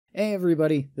Hey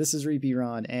everybody, this is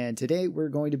ReapeeRon, and today we're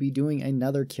going to be doing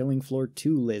another Killing Floor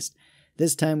 2 list.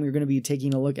 This time we're going to be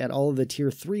taking a look at all of the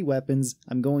Tier 3 weapons.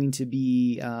 I'm going to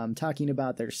be talking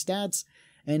about their stats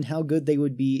and how good they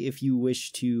would be if you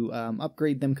wish to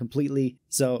upgrade them completely.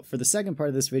 So for the second part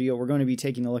of this video, we're going to be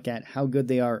taking a look at how good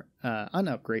they are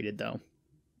unupgraded though.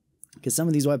 Because some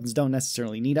of these weapons don't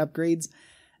necessarily need upgrades,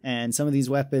 and some of these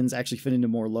weapons actually fit into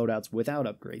more loadouts without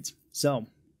upgrades. So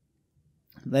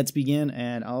let's begin,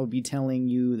 and I'll be telling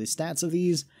you the stats of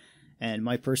these and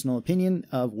my personal opinion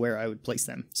of where I would place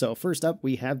them. So first up,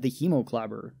 we have the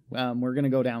Hemoclobber. We're going to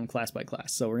go down class by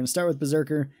class. So we're going to start with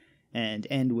Berserker and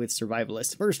end with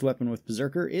Survivalist. First weapon with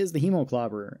Berserker is the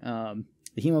Hemoclobber.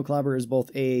 The Hemoclobber is both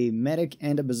a medic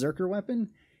and a Berserker weapon.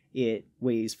 It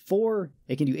weighs 4,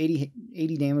 it can do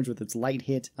 80 damage with its light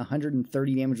hit,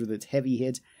 130 damage with its heavy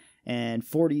hit, and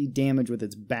 40 damage with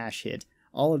its bash hit.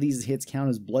 All of these hits count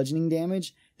as bludgeoning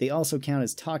damage. They also count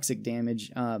as toxic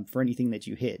damage for anything that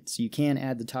you hit. So you can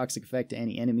add the toxic effect to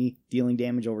any enemy, dealing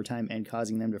damage over time and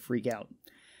causing them to freak out.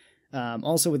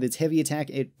 Also with its heavy attack,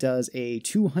 it does a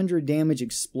 200 damage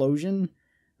explosion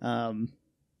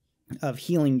of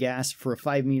healing gas for a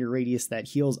 5-meter radius that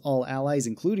heals all allies,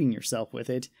 including yourself, with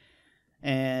it.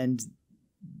 And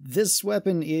this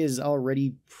weapon is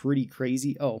already pretty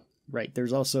crazy. Oh, right,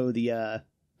 there's also the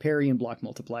parry and block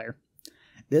multiplier.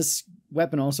 This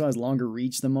weapon also has longer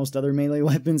reach than most other melee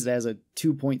weapons. It has a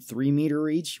 2.3 meter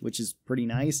reach, which is pretty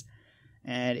nice.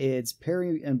 And its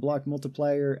parry and block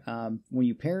multiplier, when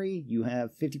you parry, you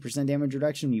have 50% damage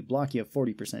reduction. When you block, you have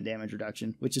 40% damage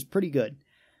reduction, which is pretty good.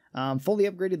 Fully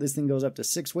upgraded, this thing goes up to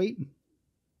 6 weight.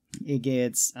 It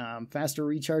gets faster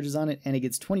recharges on it, and it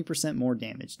gets 20% more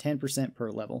damage, 10%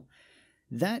 per level.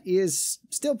 That is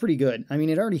still pretty good. I mean,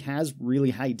 it already has really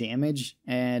high damage,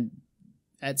 and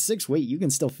at 6 weight, you can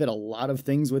still fit a lot of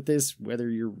things with this, whether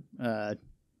you're,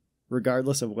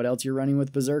 regardless of what else you're running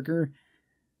with Berserker.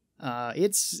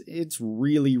 It's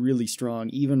really, really strong.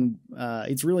 Even,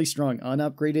 it's really strong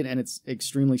unupgraded, and it's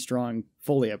extremely strong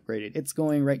fully upgraded. It's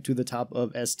going right to the top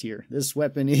of S tier. This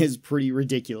weapon is pretty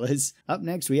ridiculous. Up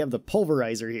next, we have the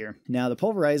Pulverizer here. Now, the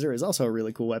Pulverizer is also a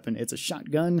really cool weapon. It's a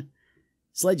shotgun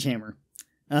sledgehammer.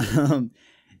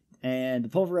 And the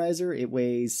Pulverizer, it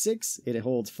weighs 6, it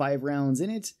holds 5 rounds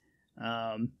in it.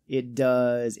 It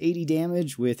does 80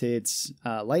 damage with its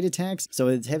light attacks. So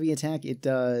with its heavy attack, it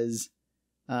does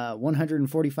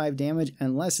 145 damage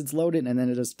unless it's loaded, and then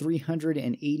it does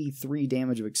 383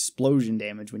 damage of explosion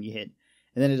damage when you hit.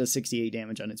 And then it does 68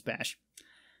 damage on its bash.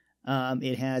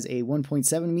 It has a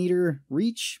 1.7 meter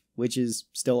reach, which is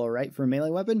still alright for a melee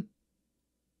weapon.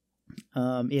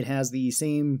 It has the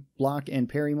same block and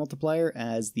parry multiplier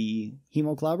as the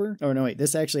Hemoclobber. Oh, no, wait.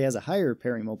 This actually has a higher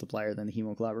parry multiplier than the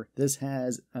Hemoclobber. This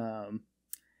has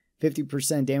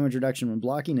 50% damage reduction when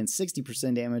blocking and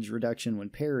 60% damage reduction when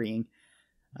parrying.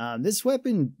 This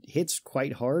weapon hits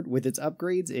quite hard. With its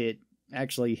upgrades, it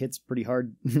actually hits pretty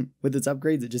hard. With its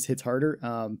upgrades, it just hits harder.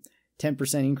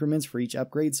 10% increments for each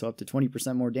upgrade, so up to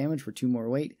 20% more damage for 2 more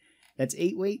weight. That's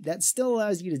 8 weight. That still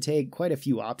allows you to take quite a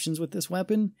few options with this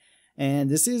weapon. And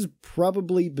this is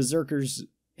probably Berserker's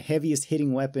heaviest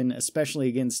hitting weapon, especially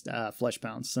against Flesh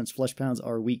Pounds, since Flesh Pounds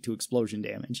are weak to explosion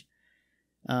damage.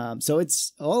 So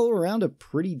it's all around a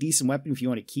pretty decent weapon if you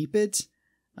want to keep it.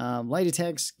 Light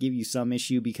attacks give you some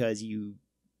issue because you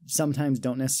sometimes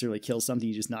don't necessarily kill something,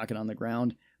 you just knock it on the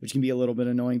ground, which can be a little bit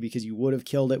annoying because you would have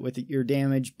killed it with your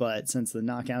damage, but since the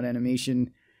knockout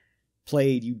animation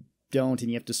played, you don't, and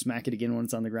you have to smack it again when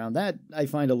it's on the ground. That I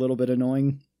find a little bit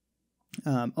annoying.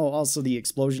 Also the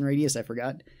explosion radius, I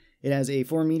forgot. It has a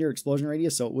 4 meter explosion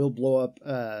radius, so it will blow up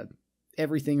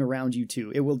everything around you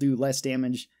too. It will do less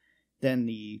damage than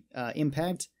the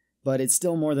impact, but it's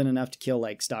still more than enough to kill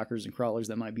like stalkers and crawlers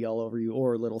that might be all over you,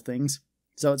 or little things.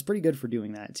 So it's pretty good for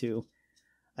doing that too.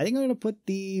 I think I'm going to put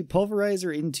the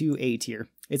Pulverizer into A tier.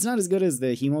 It's not as good as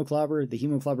the Hemoclobber. The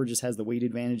Hemoclobber just has the weight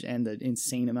advantage and the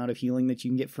insane amount of healing that you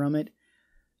can get from it.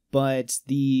 But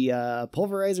the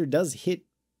Pulverizer does hit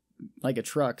like a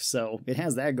truck, so it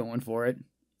has that going for it.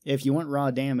 If you want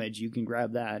raw damage, you can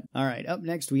grab that. Alright, up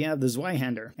next we have the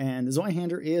Zweihander. And the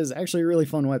Zweihander is actually a really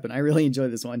fun weapon. I really enjoy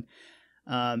this one.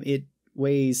 It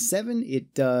weighs 7,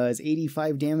 it does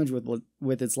 85 damage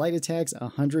with its light attacks,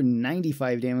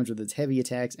 195 damage with its heavy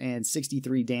attacks, and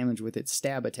 63 damage with its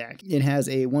stab attack. It has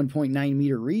a 1.9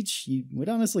 meter reach. You would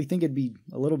honestly think it'd be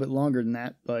a little bit longer than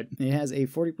that, but it has a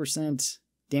 40%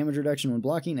 damage reduction when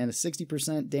blocking and a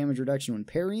 60% damage reduction when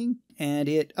parrying, and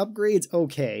it upgrades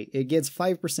okay. It gets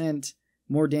 5%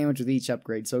 more damage with each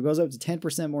upgrade, so it goes up to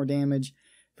 10% more damage,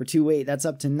 For 2-8, that's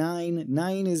up to 9.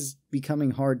 9 is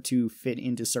becoming hard to fit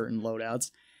into certain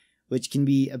loadouts. which can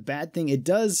be a bad thing. It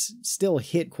does still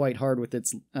hit quite hard with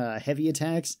its heavy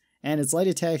attacks, and its light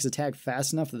attacks attack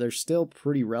fast enough that they're still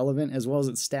pretty relevant, as well as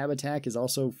its stab attack is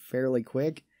also fairly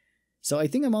quick. So I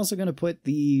think I'm also going to put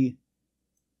the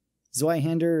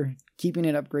Zweihander, keeping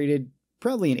it upgraded,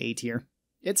 probably an A tier.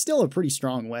 It's still a pretty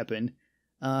strong weapon.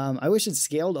 I wish it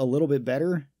scaled a little bit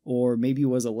better, or maybe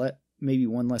was maybe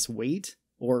one less weight,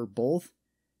 or both.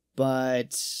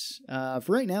 But for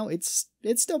right now, it's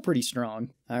still pretty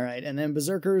strong. All right, and then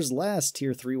Berserker's last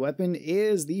tier 3 weapon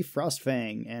is the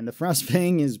Frostfang, and the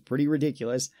Frostfang is pretty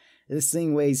ridiculous. This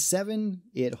thing weighs 7,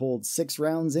 it holds 6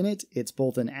 rounds in it, it's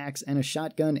both an axe and a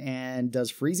shotgun, and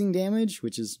does freezing damage,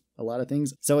 which is a lot of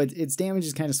things. So its damage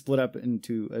is kind of split up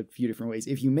into a few different ways.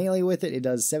 If you melee with it, it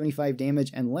does 75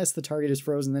 damage, unless the target is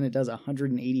frozen, then it does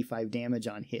 185 damage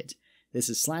on hit. This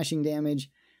is slashing damage.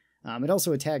 It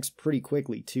also attacks pretty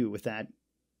quickly, too, with that.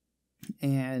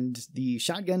 And the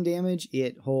shotgun damage,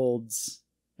 it holds...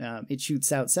 it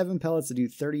shoots out 7 pellets to do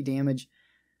 30 damage.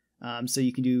 So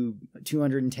you can do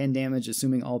 210 damage,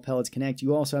 assuming all pellets connect.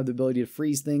 You also have the ability to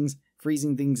freeze things.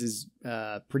 Freezing things is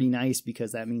pretty nice,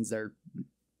 because that means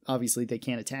obviously they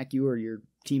can't attack you or your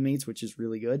teammates, which is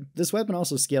really good. This weapon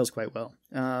also scales quite well.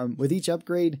 With each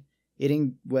upgrade,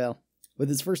 with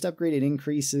its first upgrade, it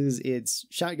increases its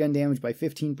shotgun damage by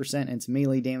 15% and its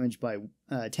melee damage by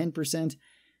 10%.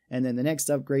 And then the next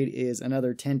upgrade is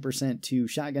another 10% to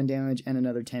shotgun damage and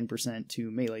another 10%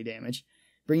 to melee damage,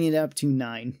 bringing it up to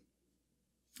 9.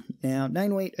 Now,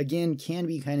 9 weight, again, can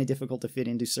be kind of difficult to fit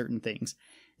into certain things.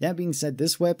 That being said,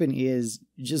 this weapon is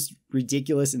just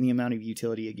ridiculous in the amount of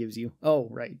utility it gives you. Oh,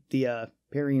 right, the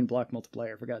parry and block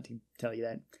multiplier, I forgot to tell you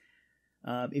that.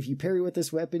 If you parry with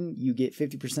this weapon, you get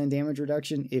 50% damage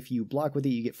reduction. If you block with it,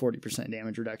 you get 40%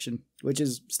 damage reduction, which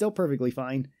is still perfectly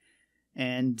fine.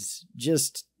 And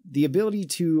just the ability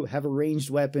to have a ranged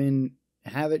weapon,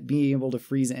 have it be able to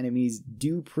freeze enemies,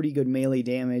 do pretty good melee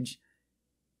damage,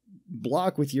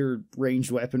 block with your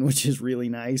ranged weapon, which is really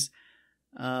nice.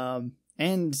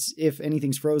 And if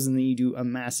anything's frozen, then you do a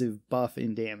massive buff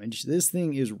in damage. This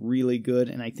thing is really good,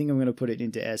 and I think I'm going to put it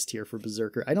into S tier for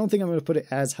Berserker. I don't think I'm going to put it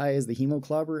as high as the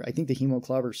Hemoclobber. I think the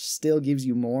Hemoclobber still gives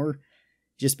you more,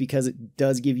 just because it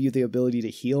does give you the ability to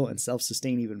heal and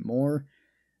self-sustain even more.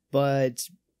 But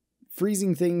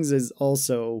freezing things is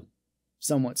also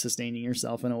somewhat sustaining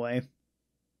yourself in a way.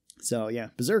 So yeah,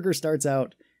 Berserker starts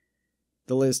out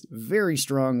the list very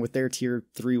strong with their tier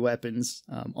 3 weapons.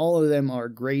 All of them are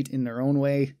great in their own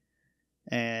way.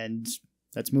 And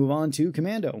let's move on to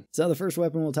Commando. So the first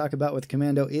weapon we'll talk about with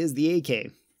Commando is the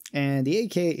AK. And the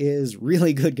AK is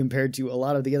really good compared to a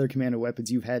lot of the other Commando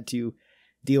weapons you've had to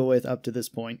deal with up to this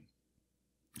point.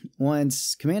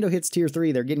 Once Commando hits tier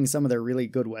 3, they're getting some of their really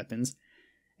good weapons.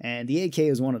 And the AK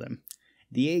is one of them.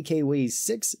 The AK weighs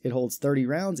 6, it holds 30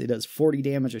 rounds, it does 40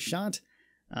 damage a shot,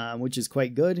 which is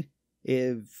quite good.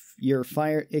 If your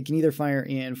fire, it can either fire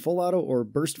in full auto or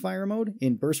burst fire mode.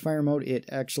 In burst fire mode, it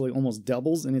actually almost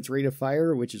doubles in its rate of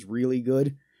fire, which is really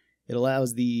good. It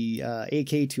allows the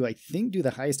AK to, I think, do the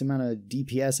highest amount of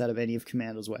DPS out of any of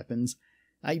Commando's weapons.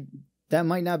 That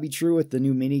might not be true with the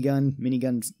new minigun.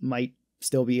 Miniguns might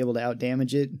still be able to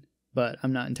outdamage it, but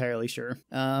I'm not entirely sure.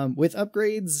 With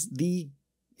upgrades, the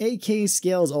AK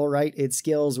scales alright. It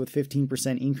scales with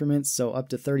 15% increments, so up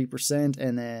to 30%,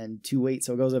 and then 2 weight,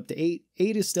 so it goes up to 8.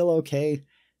 8 is still okay.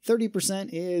 30%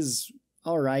 is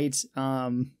alright. It's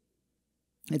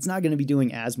not going to be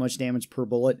doing as much damage per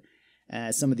bullet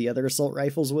as some of the other assault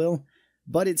rifles will,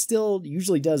 but it still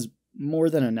usually does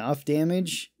more than enough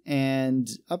damage, and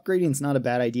upgrading is not a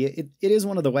bad idea. It is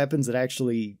one of the weapons that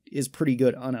actually is pretty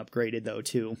good unupgraded, though,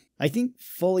 too. I think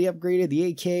fully upgraded, the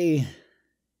AK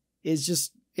is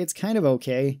just... it's kind of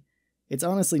okay. It's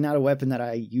honestly not a weapon that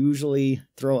I usually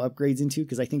throw upgrades into,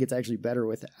 because I think it's actually better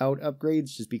without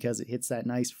upgrades, just because it hits that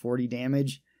nice 40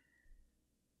 damage.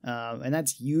 And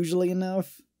that's usually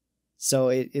enough. So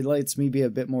it lets me be a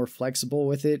bit more flexible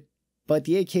with it. But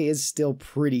the AK is still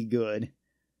pretty good.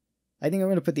 I think I'm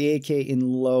going to put the AK in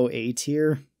low A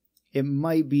tier. It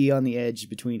might be on the edge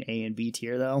between A and B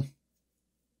tier, though.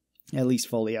 At least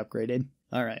fully upgraded.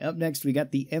 Alright, up next we got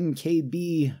the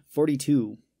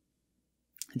MKB-42.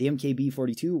 The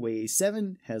MKB-42 weighs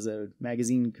 7, has a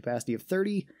magazine capacity of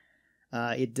 30.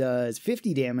 It does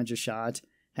 50 damage a shot,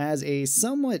 has a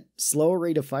somewhat slow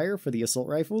rate of fire for the assault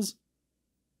rifles,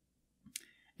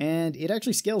 and it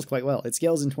actually scales quite well. It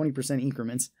scales in 20%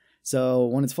 increments, so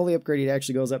when it's fully upgraded, it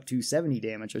actually goes up to 70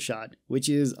 damage a shot, which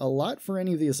is a lot for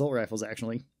any of the assault rifles,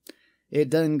 actually. It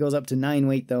then goes up to 9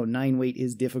 weight, though. 9 weight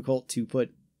is difficult to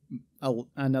put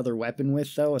another weapon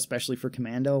with, though, especially for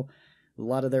Commando. A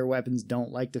lot of their weapons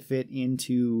don't like to fit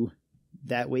into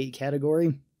that weight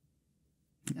category.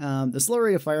 The slow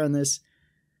rate of fire on this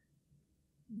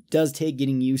does take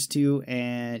getting used to,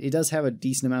 and it does have a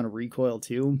decent amount of recoil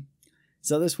too.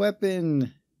 So this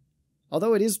weapon,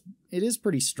 although it is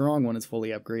pretty strong when it's fully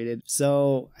upgraded.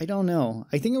 So I don't know.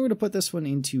 I think I'm going to put this one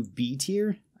into B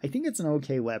tier. I think it's an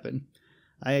okay weapon.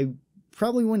 I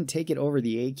probably wouldn't take it over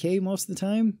the AK most of the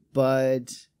time,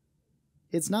 but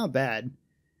it's not bad.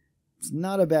 It's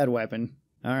not a bad weapon.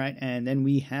 All right, and then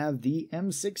we have the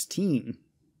M16.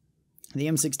 The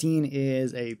M16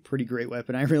 is a pretty great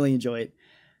weapon. I really enjoy it.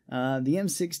 The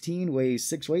M16 weighs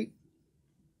 6 weight.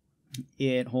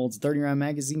 It holds 30 round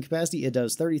magazine capacity. It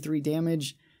does 33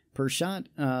 damage per shot.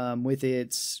 With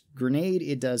its grenade,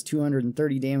 it does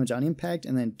 230 damage on impact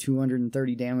and then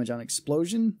 230 damage on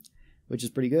explosion, which is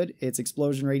pretty good. Its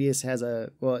explosion radius has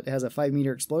it has a 5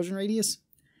 meter explosion radius,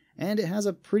 and it has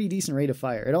a pretty decent rate of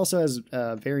fire. It also has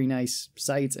very nice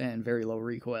sights and very low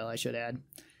recoil, I should add.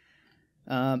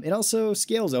 It also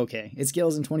scales okay. It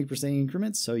scales in 20%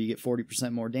 increments, so you get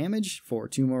 40% more damage for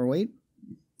 2 more weight.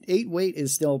 8 weight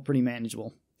is still pretty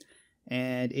manageable,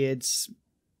 and it's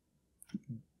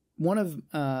one of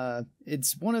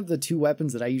the 2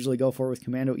 weapons that I usually go for with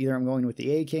Commando. Either I'm going with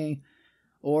the AK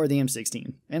or the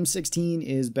M16. M16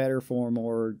 is better for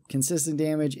more consistent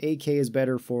damage. AK is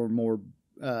better for more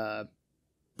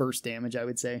burst damage, I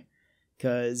would say,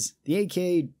 because the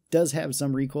AK does have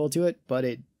some recoil to it, but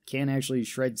it can actually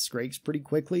shred scrapes pretty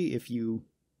quickly if you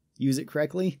use it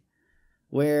correctly,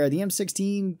 where the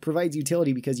M16 provides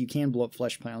utility because you can blow up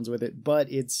flesh pounds with it,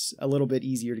 but it's a little bit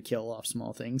easier to kill off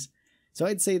small things. So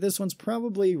I'd say this one's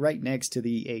probably right next to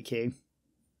the AK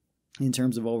in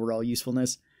terms of overall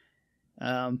usefulness.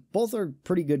 Both are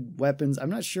pretty good weapons. I'm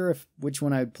not sure which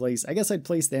one I'd place. I guess I'd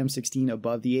place the M16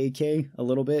 above the AK a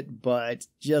little bit, but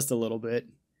just a little bit.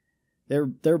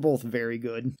 They're both very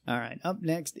good. All right, up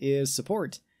next is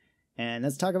support. And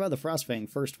let's talk about the Frostfang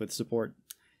first with support.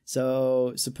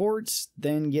 So support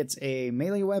then gets a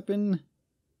melee weapon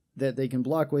that they can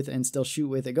block with and still shoot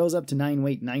with. It goes up to 9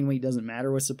 weight. 9 weight doesn't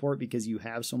matter with support because you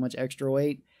have so much extra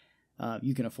weight.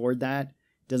 You can afford that.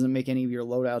 Doesn't make any of your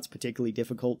loadouts particularly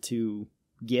difficult to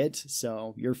get,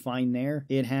 so you're fine there.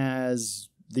 It has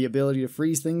the ability to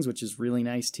freeze things, which is really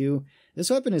nice too. This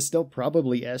weapon is still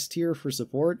probably S tier for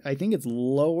support. I think it's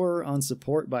lower on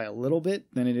support by a little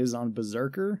bit than it is on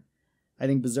Berserker. I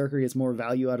think Berserker gets more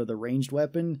value out of the ranged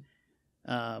weapon,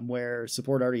 where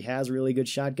support already has really good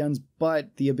shotguns,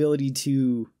 but the ability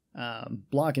to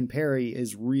block and parry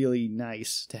is really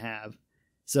nice to have.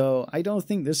 So I don't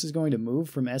think this is going to move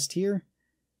from S tier.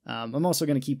 I'm also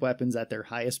going to keep weapons at their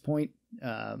highest point.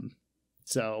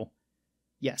 So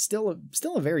yeah, still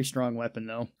a very strong weapon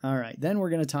though. All right, then we're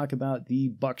going to talk about the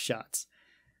buckshots.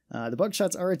 The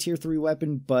buckshots are a tier 3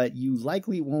 weapon, but you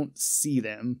likely won't see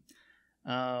them.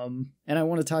 And I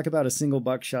want to talk about a single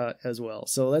buckshot as well.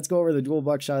 So let's go over the dual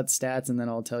buckshot stats, and then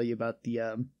I'll tell you about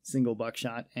the single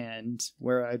buckshot and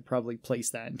where I'd probably place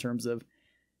that in terms of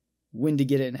when to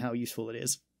get it and how useful it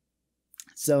is.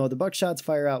 So the buckshots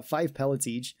fire out 5 pellets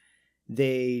each.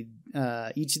 They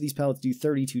each of these pellets do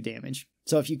 32 damage.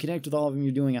 So if you connect with all of them,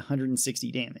 you're doing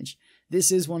 160 damage.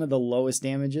 This is one of the lowest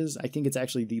damages. I think it's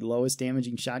actually the lowest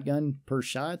damaging shotgun per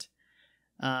shot.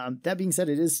 That being said,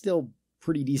 it is still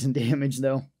pretty decent damage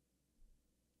though.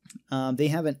 They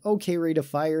have an okay rate of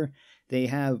fire. They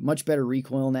have much better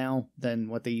recoil now than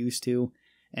what they used to,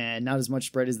 and not as much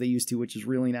spread as they used to, which is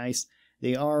really nice.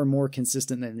 They are more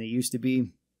consistent than they used to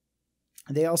be.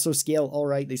 They also scale all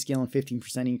right. They scale in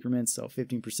 15% increments, so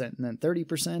 15% and then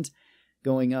 30%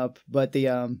 going up. But they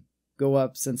go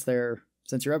up since you're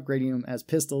upgrading them as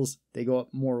pistols. They go up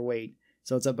more weight,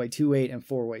 so it's up by 2 weight and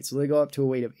 4 weight. So they go up to a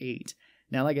weight of 8.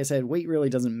 Now, like I said, weight really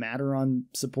doesn't matter on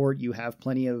support. You have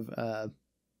plenty of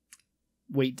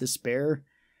weight to spare,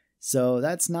 so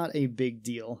that's not a big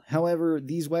deal. However,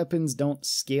 these weapons don't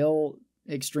scale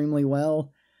extremely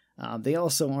well. They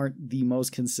also aren't the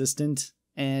most consistent.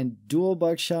 And dual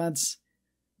buckshots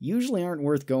usually aren't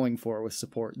worth going for with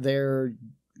support. They're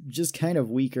just kind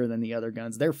of weaker than the other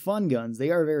guns. They're fun guns.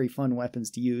 They are very fun weapons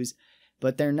to use,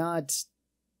 but they're not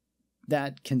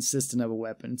that consistent of a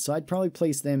weapon. So I'd probably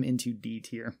place them into D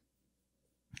tier.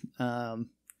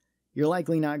 You're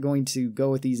likely not going to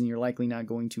go with these, and you're likely not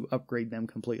going to upgrade them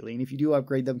completely. And if you do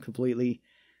upgrade them completely,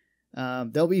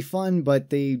 they'll be fun, but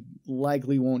they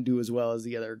likely won't do as well as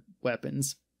the other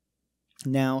weapons.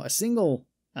 Now, a single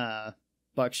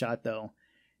buckshot, though,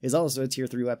 is also a tier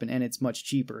 3 weapon, and it's much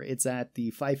cheaper. It's at the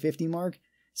 550 mark,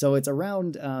 so it's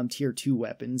around tier 2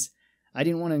 weapons. I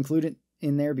didn't want to include it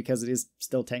in there because it is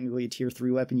still technically a tier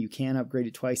 3 weapon. You can upgrade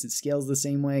it twice. It scales the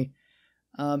same way.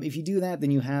 If you do that,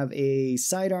 then you have a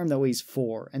sidearm that weighs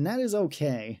 4, and that is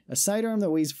okay. A sidearm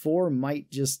that weighs 4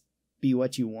 might just be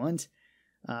what you want,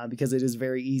 because it is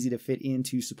very easy to fit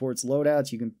into support's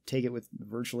loadouts. You can take it with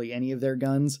virtually any of their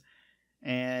guns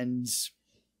and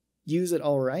use it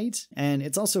all right, and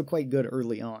it's also quite good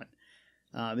early on.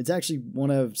 It's actually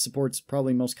one of support's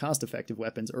probably most cost-effective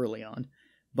weapons early on.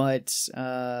 But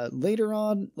later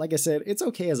on, like I said, it's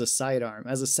okay as a sidearm.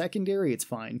 As a secondary, it's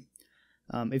fine.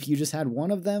 If you just had one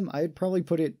of them, I'd probably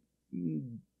put it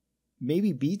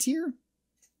maybe B tier.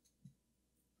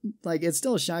 Like, it's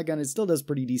still a shotgun, it still does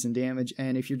pretty decent damage,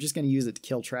 and if you're just going to use it to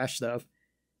kill trash stuff,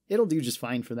 it'll do just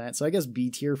fine for that. So I guess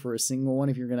B tier for a single one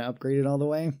if you're going to upgrade it all the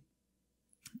way.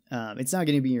 It's not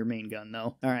going to be your main gun,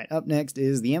 though. Alright, up next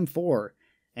is the M4.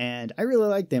 And I really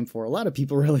like the M4. A lot of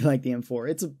people really like the M4.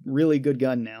 It's a really good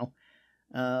gun now.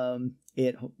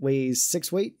 It weighs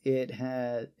 6 weight.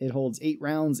 It holds 8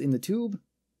 rounds in the tube.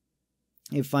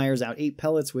 It fires out 8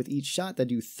 pellets with each shot that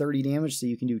do 30 damage, so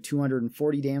you can do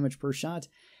 240 damage per shot.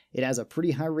 It has a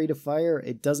pretty high rate of fire.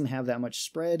 It doesn't have that much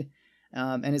spread.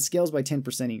 And it scales by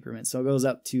 10% increments, so it goes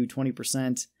up to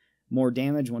 20% more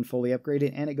damage when fully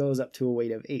upgraded, and it goes up to a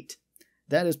weight of 8.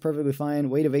 That is perfectly fine.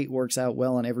 Weight of 8 works out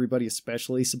well on everybody,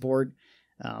 especially support,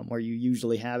 where you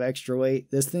usually have extra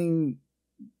weight. This thing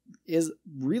is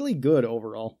really good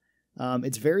overall.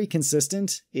 It's very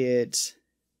consistent. The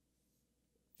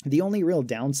only real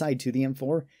downside to the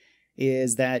M4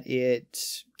 is that it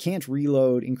can't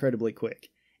reload incredibly quick.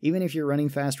 Even if you're running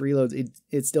fast reloads,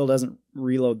 it still doesn't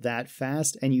reload that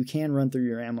fast, and you can run through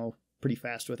your ammo pretty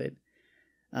fast with it.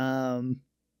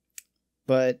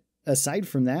 But aside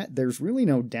from that, there's really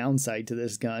no downside to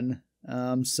this gun.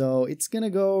 So it's going to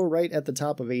go right at the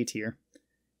top of A tier.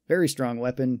 Very strong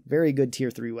weapon, very good tier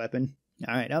 3 weapon.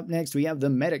 Alright, up next we have the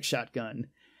medic shotgun.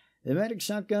 The medic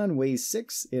shotgun weighs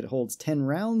 6, it holds 10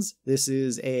 rounds. This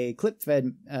is a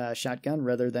clip-fed shotgun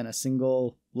rather than a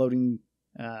single loading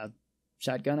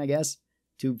shotgun, I guess.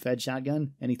 Tube-fed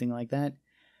shotgun, anything like that.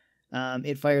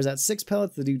 It fires out 6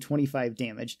 pellets that do 25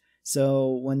 damage.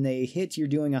 So when they hit, you're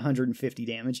doing 150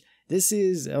 damage. This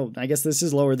is, I guess this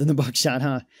is lower than the buckshot,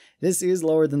 huh? This is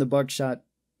lower than the buckshot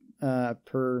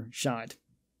per shot.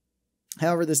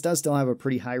 However, this does still have a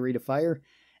pretty high rate of fire,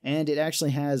 and it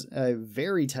actually has a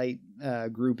very tight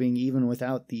grouping even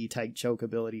without the tight choke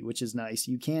ability, which is nice.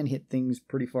 You can hit things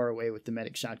pretty far away with the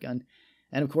medic shotgun.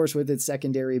 And of course, with its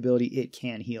secondary ability, it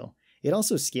can heal. It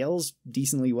also scales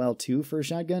decently well too for a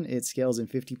shotgun. It scales in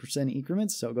 50%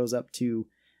 increments, so it goes up to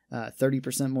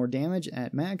 30% more damage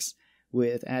at max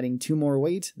with adding 2 more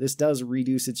weight. This does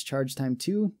reduce its charge time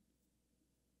too,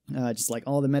 just like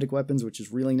all the medic weapons, which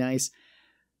is really nice.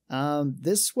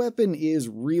 This weapon is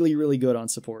really, really good on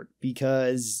support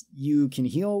because you can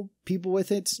heal people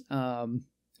with it.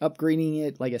 Upgrading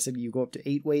it, like I said, you go up to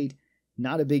 8 weight.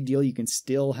 Not a big deal. You can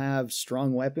still have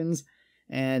strong weapons.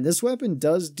 And this weapon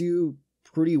does do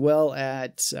pretty well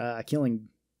at killing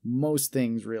most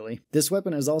things, really. This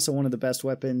weapon is also one of the best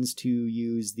weapons to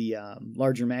use the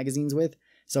larger magazines with.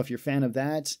 So if you're a fan of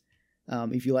that,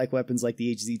 if you like weapons like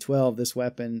the HZ-12, this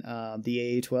weapon,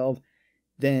 the AA-12,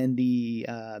 then the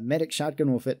medic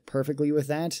shotgun will fit perfectly with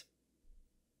that.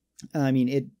 I mean,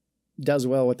 it does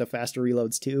well with the faster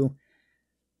reloads too.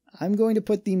 I'm going to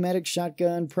put the medic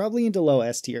shotgun probably into low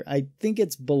S tier. I think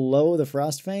it's below the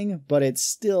Frostfang, but it's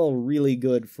still really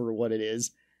good for what it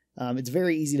is. It's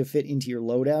very easy to fit into your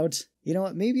loadout. You know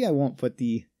what? Maybe I won't put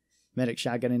the medic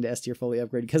shotgun into S tier fully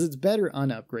upgraded because it's better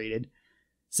unupgraded.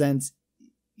 Since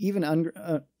even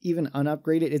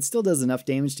unupgraded, it still does enough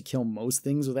damage to kill most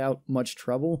things without much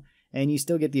trouble, and you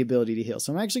still get the ability to heal.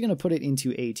 So I'm actually going to put it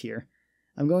into A tier.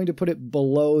 I'm going to put it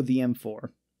below the M4.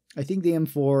 I think the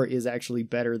M4 is actually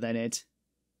better than it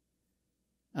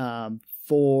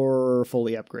for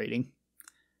fully upgrading,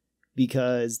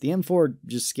 because the M4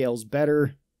 just scales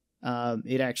better.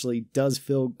 It actually does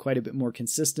feel quite a bit more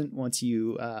consistent once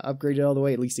you upgrade it all the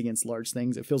way, at least against large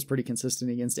things. It feels pretty consistent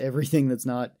against everything that's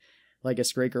not like a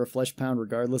Scrake or a Flesh Pound,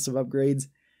 regardless of upgrades.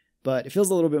 But it feels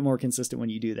a little bit more consistent when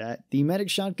you do that. The medic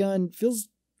shotgun feels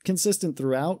consistent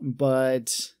throughout,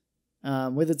 but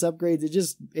with its upgrades,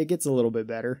 it gets a little bit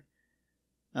better.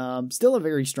 Still a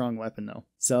very strong weapon, though.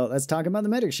 So let's talk about the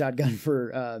medic shotgun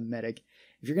for medic.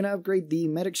 If you're going to upgrade the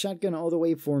medic shotgun all the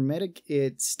way for medic,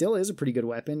 it still is a pretty good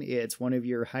weapon. It's one of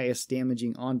your highest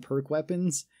damaging on-perk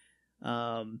weapons.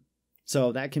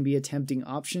 So that can be a tempting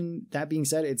option. That being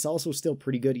said, it's also still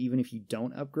pretty good even if you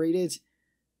don't upgrade it.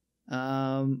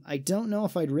 I don't know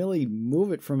if I'd really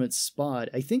move it from its spot.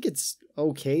 I think it's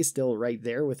okay still right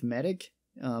there with medic,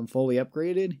 fully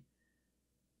upgraded.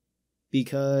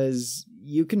 Because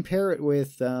you can pair it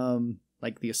with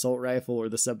like the assault rifle or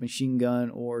the submachine gun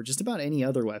or just about any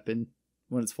other weapon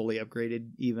when it's fully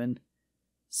upgraded even.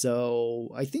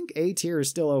 So I think A tier is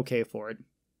still okay for it.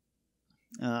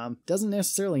 Doesn't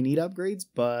necessarily need upgrades,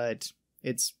 but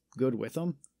it's good with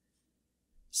them.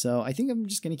 So I think I'm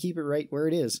just going to keep it right where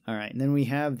it is. All right, and then we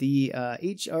have the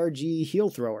HRG Heel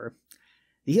Thrower.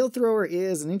 The Heel Thrower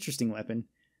is an interesting weapon.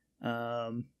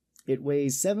 It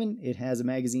weighs 7. It has a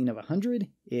magazine of 100.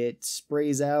 It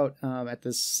sprays out at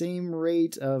the same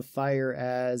rate of fire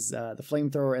as the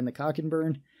Flamethrower and the Cock and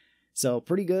Burn. So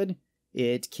pretty good.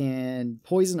 It can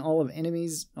poison all the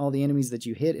enemies that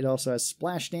you hit. It also has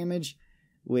splash damage,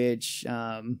 which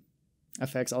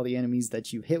affects all the enemies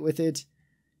that you hit with it.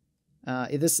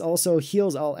 This also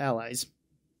heals all allies.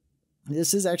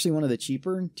 This is actually one of the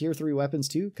cheaper tier 3 weapons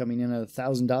too, coming in at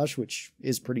 1000 dosh, which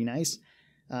is pretty nice.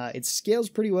 It scales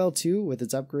pretty well too with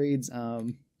its upgrades.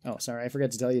 Oh, sorry, I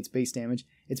forgot to tell you its base damage.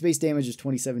 Its base damage is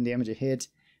 27 damage a hit.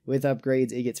 With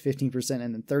upgrades, it gets 15%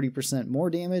 and then 30% more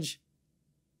damage.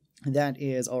 That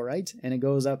is alright, and it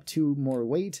goes up 2 more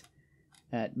weight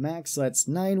at max. So that's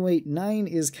 9 weight. 9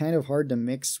 is kind of hard to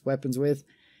mix weapons with.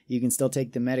 You can still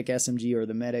take the medic SMG or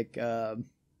the medic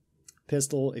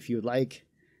pistol if you would like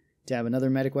to have another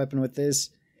medic weapon with this.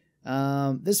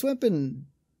 This weapon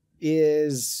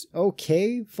is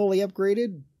okay, fully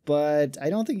upgraded, but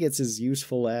I don't think it's as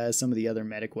useful as some of the other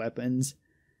medic weapons.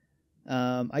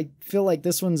 I feel like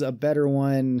this one's a better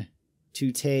one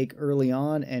to take early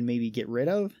on and maybe get rid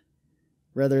of,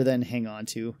 rather than hang on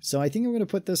to. So I think I'm going to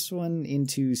put this one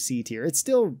into C tier. It's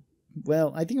still,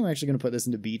 well, I think I'm actually going to put this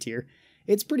into B tier.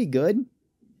 It's pretty good.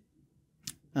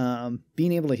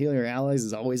 Being able to heal your allies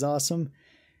is always awesome.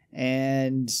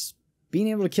 And being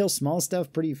able to kill small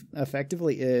stuff pretty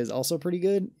effectively is also pretty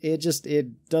good.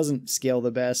 It doesn't scale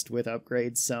the best with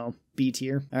upgrades, so B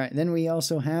tier. Alright, then we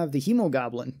also have the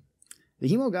Hemogoblin. The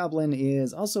Hemogoblin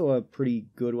is also a pretty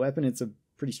good weapon. It's a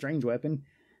pretty strange weapon.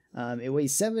 It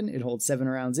weighs 7, it holds 7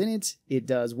 rounds in it. It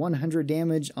does 100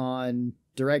 damage on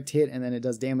direct hit, and then it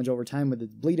does damage over time with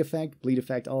its bleed effect. Bleed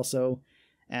effect also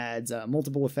adds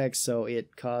multiple effects, so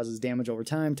it causes damage over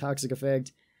time, toxic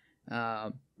effect,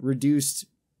 reduced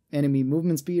enemy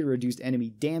movement speed, reduced enemy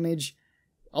damage.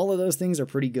 All of those things are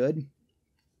pretty good.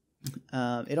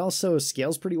 It also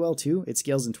scales pretty well too. It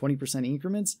scales in 20%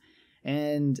 increments,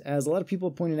 and as a lot of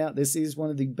people pointed out, this is one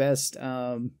of the best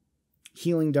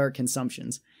healing dart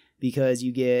consumptions, because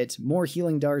you get more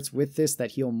healing darts with this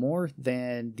that heal more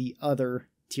than the other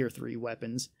tier 3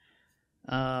 weapons.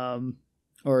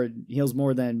 Or heals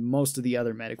more than most of the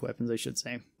other medic weapons, I should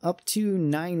say. Up to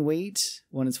 9 weight,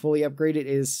 when it's fully upgraded,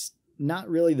 is not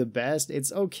really the best.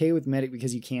 It's okay with medic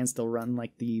because you can still run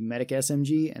like the medic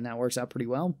SMG, and that works out pretty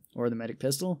well, or the medic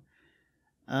pistol.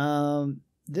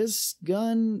 This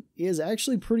gun is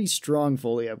actually pretty strong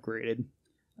fully upgraded.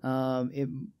 It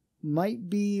might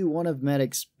be one of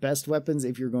medic's best weapons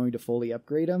if you're going to fully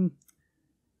upgrade them.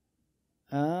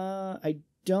 I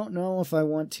don't know if I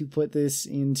want to put this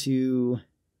into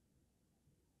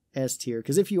S tier,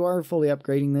 because if you are fully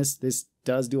upgrading this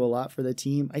does do a lot for the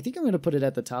team. I think I'm going to put it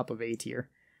at the top of A tier.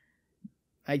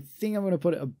 I think I'm going to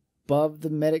put it above the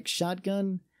medic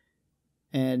shotgun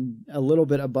and a little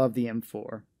bit above the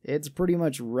M4. It's pretty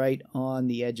much right on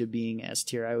the edge of being S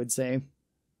tier, I would say.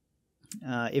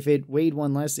 If it weighed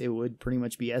 1 less, it would pretty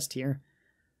much be S tier.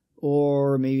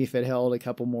 Or maybe if it held a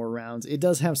couple more rounds. It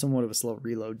does have somewhat of a slow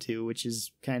reload too, which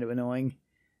is kind of annoying.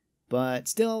 But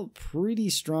still, pretty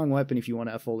strong weapon if you want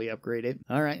to fully upgrade it.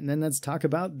 Alright, and then let's talk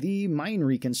about the Mine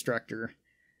Reconstructor.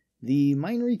 The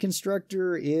Mine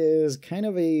Reconstructor is kind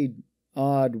of a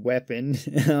odd weapon.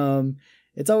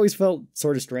 It's always felt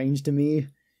sort of strange to me.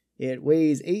 It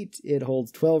weighs 8, it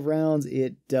holds 12 rounds,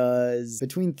 it does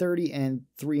between 30 and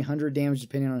 300 damage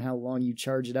depending on how long you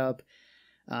charge it up.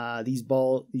 These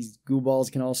goo balls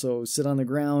can also sit on the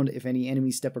ground. If any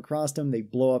enemies step across them, they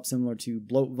blow up similar to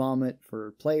bloat vomit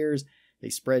for players. They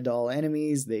spread to all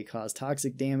enemies, they cause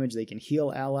toxic damage, they can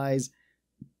heal allies.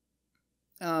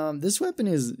 This weapon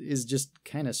is just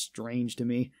kind of strange to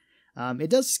me. It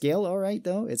does scale alright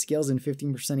though. It scales in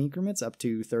 15% increments up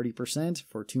to 30%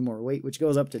 for 2 more weight, which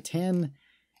goes up to 10.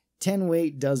 10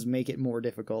 weight does make it more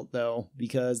difficult though,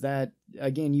 because that,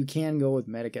 again, you can go with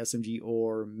medic SMG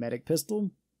or medic pistol.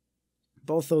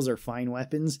 Both those are fine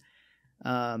weapons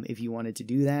if you wanted to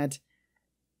do that.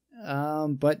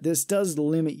 But this does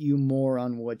limit you more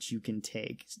on what you can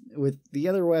take. With the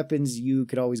other weapons, you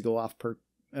could always go off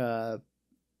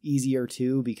easier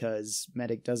too, because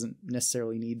medic doesn't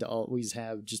necessarily need to always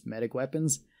have just medic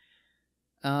weapons.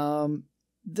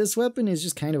 This weapon is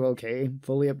just kind of okay,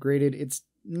 fully upgraded. It's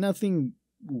nothing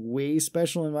way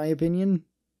special in my opinion.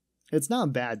 It's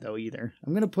not bad though either.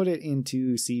 I'm going to put it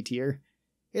into C tier.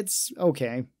 It's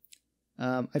okay.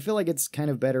 I feel like it's kind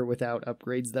of better without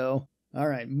upgrades though.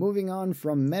 Alright, moving on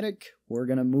from Medic, we're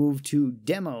going to move to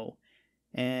Demo.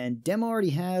 And Demo already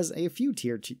has a few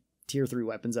tier 3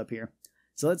 weapons up here.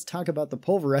 So let's talk about the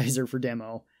Pulverizer for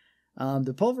Demo.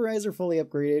 The Pulverizer fully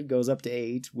upgraded goes up to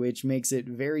 8, which makes it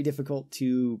very difficult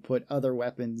to put other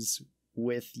weapons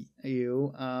with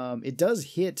you. It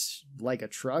does hit like a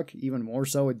truck, even more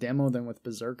so with Demo than with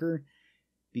Berserker,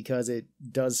 because it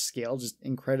does scale just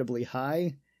incredibly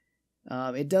high.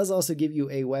 It does also give you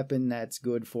a weapon that's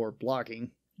good for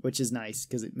blocking, which is nice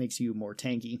because it makes you more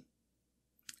tanky.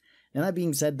 Now that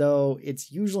being said though,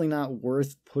 it's usually not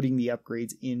worth putting the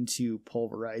upgrades into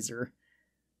Pulverizer.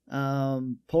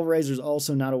 Pulverizer is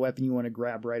also not a weapon you want to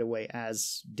grab right away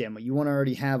as Demo. You want to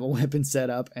already have a weapon set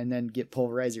up and then get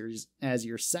Pulverizer as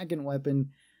your second weapon,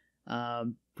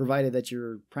 provided that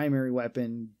your primary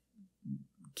weapon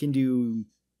can do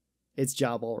its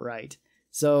job all right.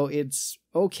 So it's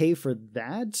okay for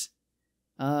that.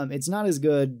 It's not as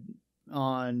good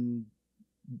on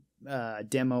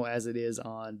Demo as it is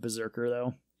on Berserker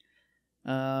though.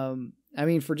 I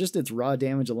mean, for just its raw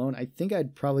damage alone, I think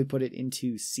I'd probably put it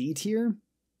into C tier.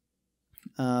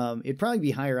 It'd probably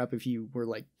be higher up if you were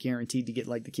like guaranteed to get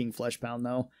like the King Fleshpound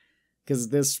though, because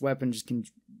this weapon just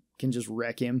can just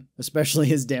wreck him, especially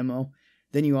his Demo.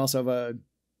 Then you also have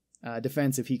a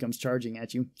defense if he comes charging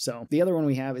at you. So the other one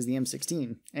we have is the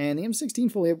M16, and the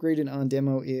M16 fully upgraded on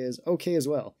Demo is okay as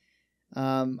well.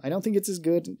 I don't think it's as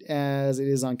good as it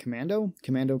is on Commando.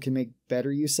 Commando can make better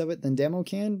use of it than Demo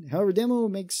can. However, Demo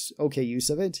makes okay use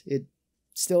of it. It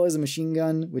still is a machine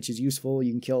gun, which is useful.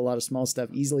 You can kill a lot of small stuff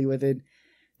easily with it.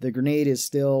 The grenade is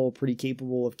still pretty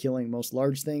capable of killing most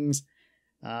large things.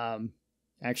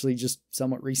 Actually, just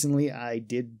somewhat recently, I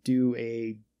did do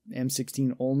a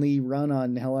M16 only run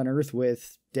on Hell on Earth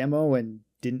with Demo and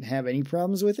didn't have any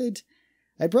problems with it.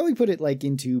 I'd probably put it like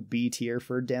into B tier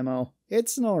for Demo.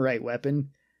 It's an alright weapon.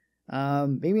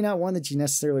 Maybe not one that you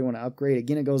necessarily want to upgrade.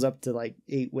 Again, it goes up to like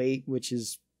 8 weight, which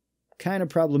is kind of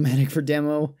problematic for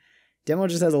Demo. Demo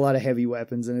just has a lot of heavy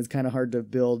weapons, and it's kind of hard to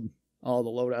build all the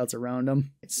loadouts around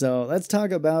them. So let's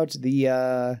talk about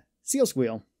the Seal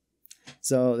Squeal.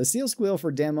 So the Seal Squeal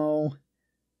for Demo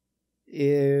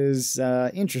is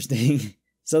interesting.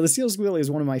 So the Seal Squeal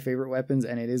is one of my favorite weapons,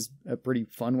 and it is a pretty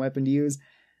fun weapon to use.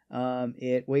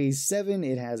 It weighs 7,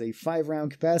 it has a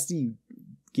 5-round capacity, you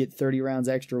get 30 rounds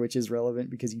extra, which is relevant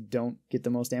because you don't get the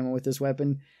most ammo with this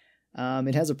weapon.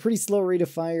 It has a pretty slow rate of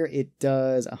fire. It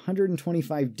does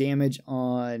 125 damage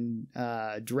on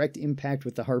direct impact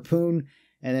with the harpoon,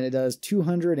 and then it does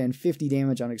 250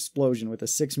 damage on explosion with a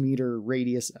 6-meter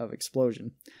radius of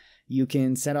explosion. You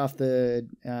can set off the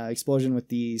explosion with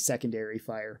the secondary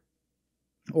fire,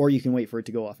 or you can wait for it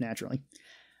to go off naturally.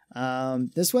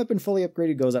 This weapon fully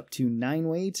upgraded goes up to 9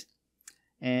 weight,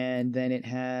 and then it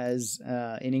has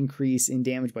an increase in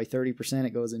damage by 30%.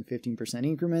 It goes in 15%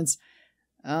 increments.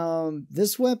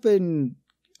 This weapon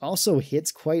also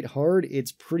hits quite hard.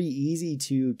 It's pretty easy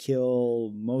to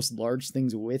kill most large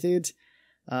things with it,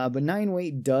 but 9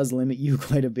 weight does limit you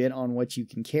quite a bit on what you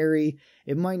can carry.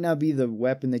 It might not be the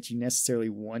weapon that you necessarily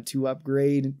want to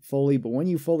upgrade fully, but when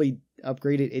you fully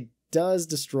upgrade it, it does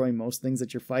destroy most things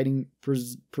that you're fighting,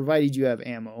 provided you have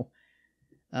ammo.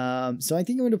 So I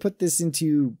think I'm going to put this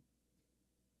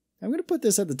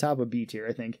at the top of B tier,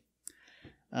 I think.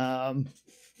 A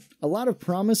lot of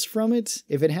promise from it.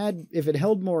 If it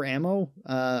held more ammo,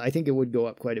 I think it would go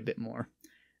up quite a bit more.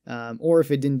 Or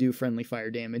if it didn't do friendly fire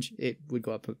damage, it would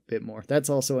go up a bit more. That's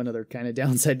also another kind of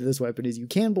downside to this weapon, is you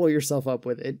can blow yourself up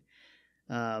with it.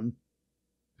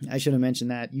 I should have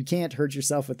mentioned that. You can't hurt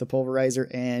yourself with the Pulverizer,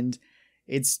 and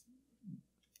it's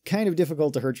kind of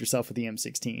difficult to hurt yourself with the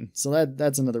M16. So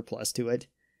that's another plus to it.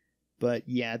 But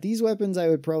yeah, these weapons I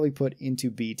would probably put into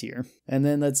B tier. And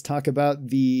then let's talk about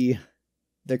the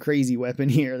crazy weapon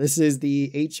here. This is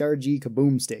the HRG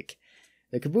Kaboom Stick.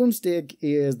 The Kaboom Stick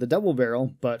is the double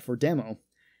barrel, but for Demo.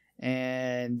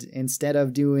 And instead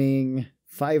of doing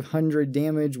 500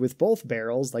 damage with both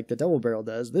barrels, like the double barrel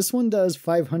does, this one does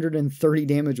 530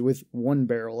 damage with one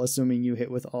barrel, assuming you hit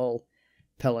with all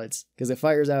pellets, because it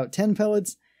fires out 10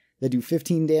 pellets that do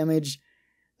 15 damage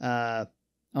on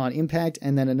impact,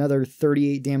 and then another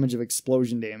 38 damage of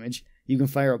explosion damage. You can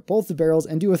fire up both the barrels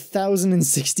and do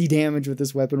 1,060 damage with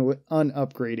this weapon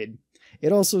unupgraded.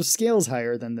 It also scales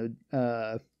higher than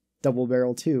the double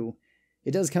barrel too.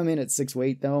 It does come in at 6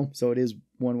 weight though, so it is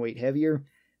 1 weight heavier.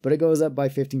 But it goes up by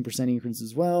 15% increments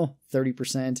as well,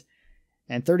 30%.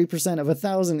 And 30% of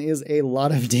 1,000 is a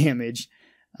lot of damage.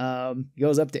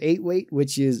 Goes up to 8 weight,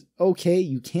 which is okay.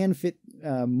 You can fit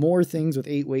more things with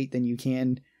 8 weight than you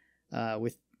can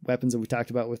with weapons that we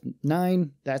talked about with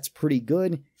 9. That's pretty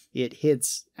good. It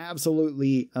hits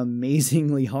absolutely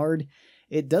amazingly hard.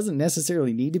 It doesn't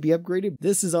necessarily need to be upgraded.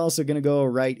 This is also going to go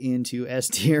right into S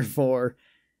tier for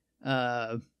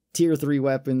tier 3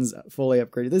 weapons fully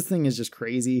upgraded. This thing is just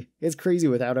crazy. It's crazy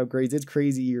without upgrades. It's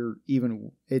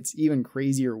even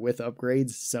crazier with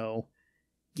upgrades. So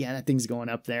yeah, that thing's going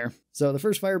up there. So the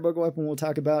first firebug weapon we'll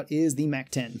talk about is the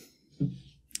MAC-10.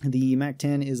 The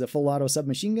MAC-10 is a full auto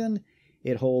submachine gun.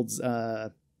 It holds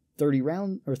 32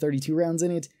 rounds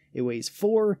in it. It weighs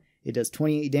 4. It does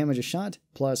 28 damage a shot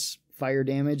plus fire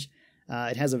damage.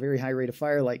 It has a very high rate of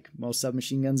fire like most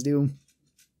submachine guns do.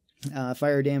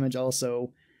 Fire damage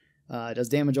also does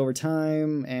damage over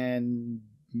time and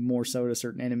more so to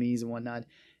certain enemies and whatnot.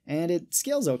 And it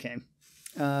scales okay.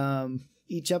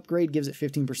 Each upgrade gives it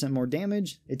 15% more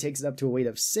damage. It takes it up to a weight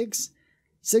of 6.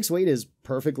 6 weight is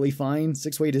perfectly fine.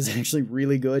 6 weight is actually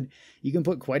really good. You can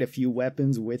put quite a few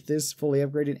weapons with this fully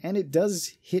upgraded, and it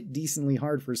does hit decently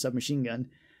hard for a submachine gun.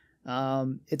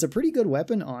 It's a pretty good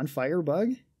weapon on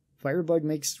Firebug. Firebug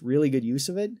makes really good use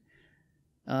of it.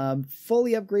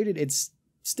 Fully upgraded, it's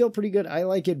still pretty good. I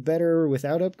like it better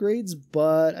without upgrades,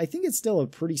 but I think it's still a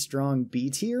pretty strong B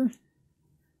tier.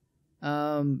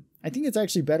 I think it's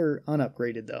actually better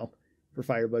unupgraded though for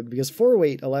Firebug, because 4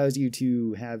 weight allows you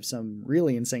to have some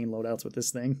really insane loadouts with this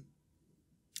thing.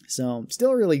 So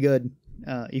still really good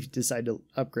if you decide to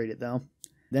upgrade it though.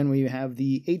 Then we have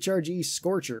the HRG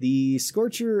Scorcher. The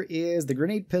Scorcher is the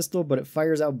grenade pistol, but it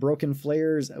fires out broken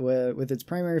flares. With its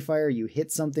primary fire, you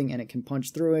hit something and it can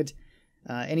punch through it.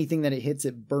 Anything that it hits,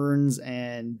 it burns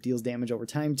and deals damage over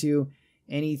time to.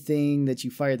 Anything that you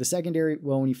fire the secondary,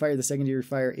 when you fire the secondary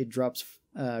fire, it drops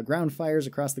ground fires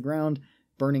across the ground,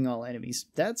 burning all enemies.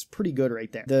 That's pretty good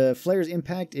right there. The flare's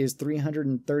impact is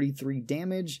 333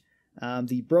 damage.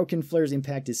 The broken flare's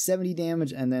impact is 70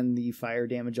 damage, and then the fire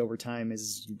damage over time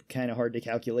is kind of hard to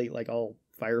calculate, like all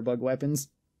Firebug weapons.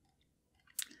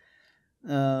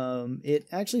 It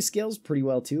actually scales pretty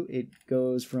well too. It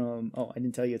goes from, I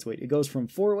didn't tell you its weight. It goes from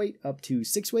 4 weight up to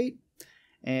 6 weight,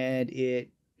 and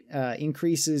it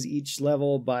increases each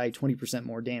level by 20%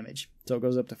 more damage. So it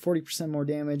goes up to 40% more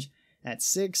damage at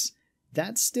 6.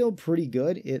 That's still pretty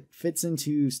good. It fits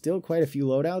into still quite a few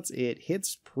loadouts. It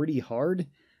hits pretty hard.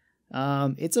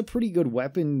 It's a pretty good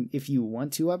weapon if you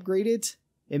want to upgrade it.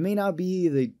 It may not be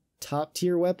the top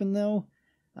tier weapon though.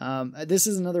 This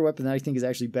is another weapon that I think is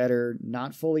actually better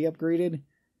not fully upgraded,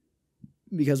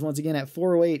 because once again at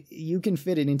 408 you can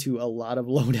fit it into a lot of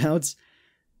loadouts.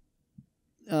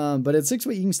 But at 6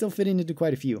 weight you can still fit it into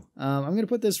quite a few. I'm going to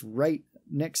put this right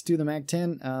next to the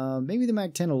MAC-10. Maybe the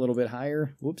MAC-10 a little bit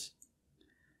higher. Whoops.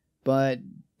 But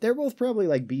they're both probably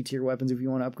like B tier weapons if you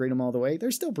want to upgrade them all the way.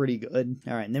 They're still pretty good.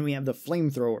 Alright, and then we have the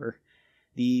Flamethrower.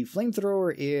 The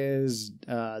Flamethrower is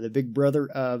the big brother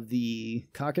of the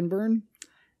Cock and Burn.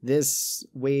 This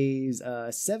weighs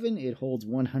 7. It holds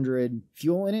 100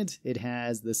 fuel in it. It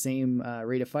has the same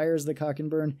rate of fire as the Cock and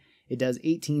Burn. It does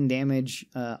 18 damage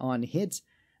on hit,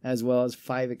 as well as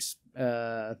 5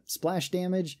 splash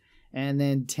damage, and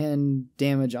then 10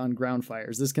 damage on ground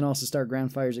fires. This can also start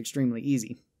ground fires extremely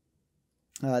easy.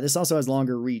 This also has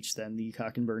longer reach than the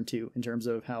Cock and Burn 2 in terms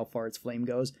of how far its flame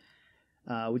goes,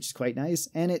 which is quite nice.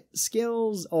 And it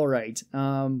scales alright.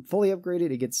 Fully upgraded,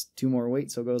 it gets 2 more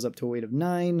weight, so it goes up to a weight of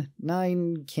 9.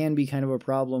 9 can be kind of a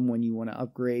problem when you want to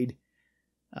upgrade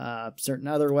certain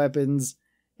other weapons.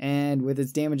 And with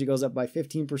its damage, it goes up by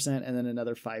 15% and then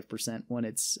another 5% when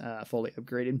it's fully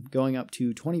upgraded, going up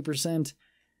to 20%.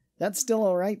 That's still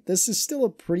alright. This is still a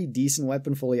pretty decent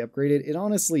weapon fully upgraded. It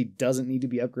honestly doesn't need to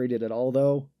be upgraded at all,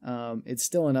 though. It's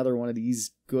still another one of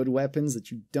these good weapons that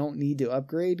you don't need to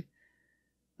upgrade.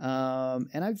 And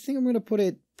I think I'm going to put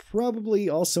it probably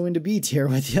also into B tier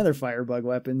with the other Firebug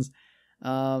weapons.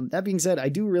 That being said, I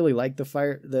do really like the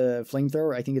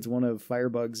Flamethrower. I think it's one of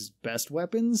Firebug's best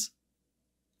weapons.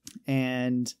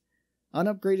 And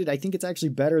unupgraded, I think it's actually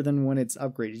better than when it's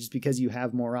upgraded, just because you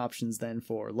have more options then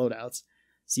for loadouts.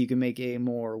 So you can make a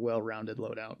more well-rounded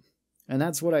loadout. And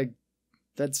that's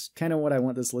kind of what I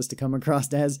want this list to come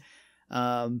across as.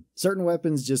 Certain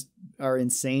weapons just are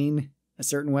insane.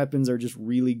 Certain weapons are just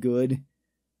really good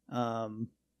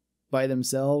by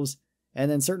themselves.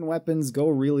 And then certain weapons go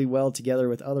really well together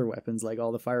with other weapons, like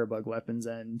all the Firebug weapons.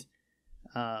 And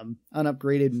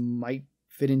unupgraded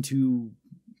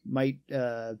might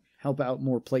help out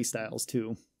more playstyles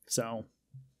too. So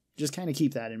just kind of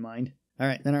keep that in mind.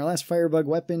 Alright, then our last Firebug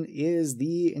weapon is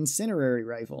the Incinerary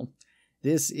Rifle.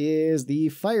 This is the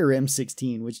Fire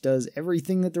M16, which does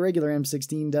everything that the regular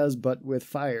M16 does, but with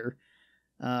fire.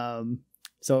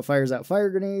 So it fires out fire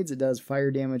grenades, it does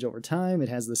fire damage over time, it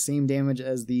has the same damage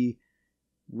as the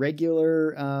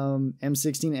regular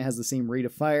M16, it has the same rate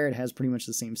of fire, it has pretty much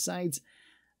the same sights.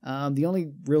 The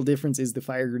only real difference is the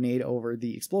fire grenade over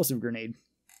the explosive grenade,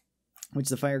 which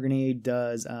the fire grenade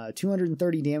does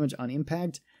 230 damage on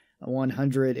impact,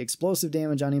 100 explosive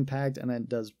damage on impact, and then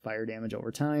does fire damage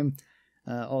over time.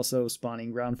 Also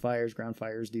spawning ground fires. Ground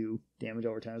fires do damage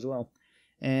over time as well.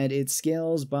 And it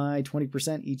scales by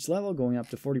 20% each level, going up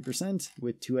to 40%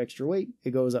 with 2 extra weight.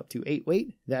 It goes up to 8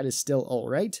 weight. That is still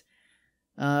alright.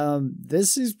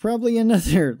 This is probably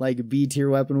another like B tier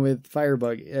weapon with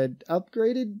Firebug.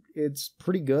 Upgraded, it's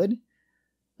pretty good.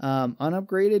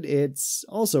 Unupgraded, it's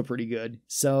also pretty good.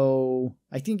 So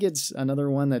I think it's another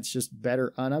one that's just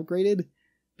better unupgraded,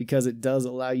 because it does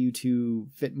allow you to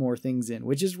fit more things in,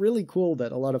 which is really cool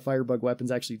that a lot of Firebug weapons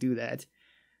actually do that.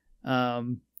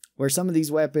 Where some of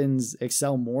these weapons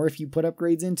excel more if you put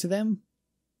upgrades into them,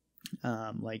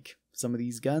 like some of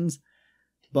these guns.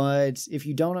 But if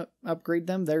you don't upgrade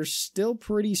them, they're still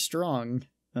pretty strong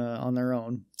on their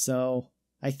own. So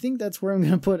I think that's where I'm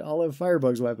going to put all of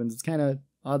Firebug's weapons. It's kind of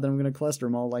odd that I'm going to cluster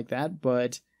them all like that,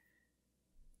 but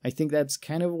I think that's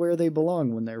kind of where they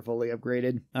belong when they're fully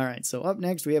upgraded. Alright, so up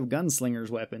next we have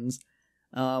Gunslinger's weapons,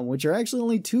 which are actually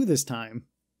only 2 this time,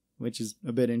 which is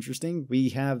a bit interesting. We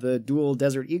have the dual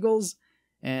Desert Eagles,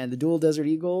 and the dual Desert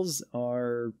Eagles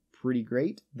are pretty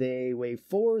great. They weigh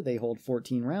 4, they hold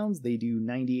 14 rounds, they do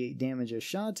 98 damage a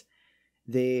shot,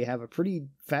 they have a pretty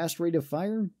fast rate of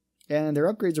fire, and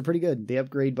their upgrades are pretty good. They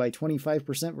upgrade by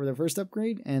 25% for their first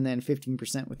upgrade, and then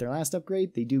 15% with their last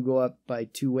upgrade. They do go up by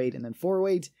 2 weight and then 4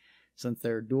 weight, since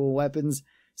they're dual weapons,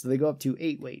 so they go up to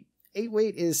 8 weight. 8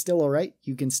 weight is still alright.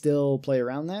 You can still play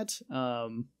around that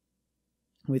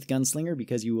with Gunslinger,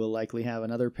 because you will likely have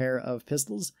another pair of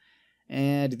pistols.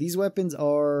 And these weapons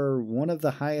are one of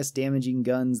the highest damaging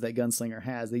guns that Gunslinger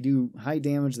has. They do high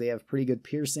damage, they have pretty good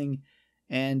piercing,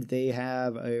 and they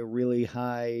have a really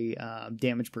high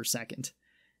damage per second.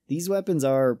 These weapons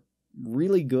are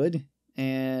really good,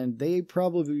 and they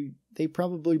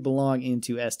probably belong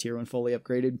into S tier when fully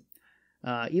upgraded.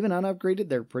 Even unupgraded,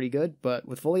 they're pretty good, but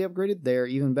with fully upgraded, they're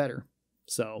even better.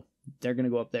 So they're going to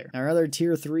go up there. Our other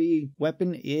tier 3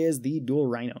 weapon is the Dual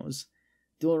Rhinos.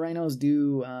 Dual Rhinos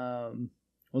Dual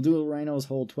Rhinos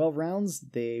hold 12 rounds.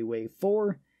 They weigh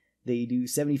 4. They do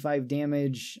 75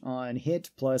 damage on hit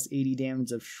plus 80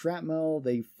 damage of shrapnel.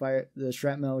 The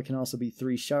shrapnel can also be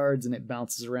 3 shards, and it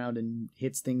bounces around and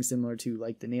hits things similar to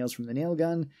like the nails from the nail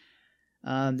gun.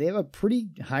 They have a pretty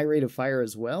high rate of fire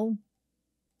as well,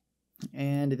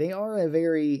 and they are a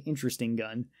very interesting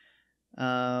gun.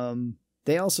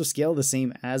 They also scale the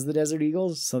same as the Desert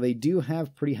Eagles, so they do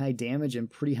have pretty high damage and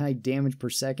pretty high damage per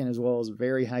second, as well as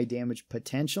very high damage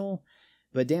potential.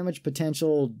 But damage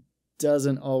potential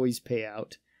doesn't always pay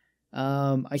out.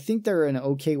 I think they're an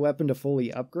okay weapon to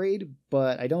fully upgrade,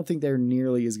 but I don't think they're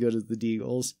nearly as good as the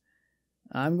Deagles.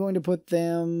 I'm going to put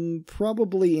them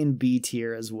probably in B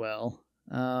tier as well.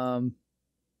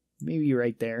 Maybe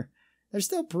right there. They're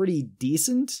still pretty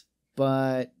decent,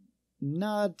 but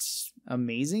not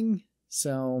amazing.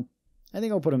 So I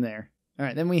think I'll put them there.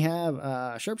 Alright, then we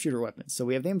have sharpshooter weapons. So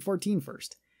we have the M14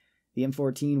 first. The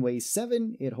M14 weighs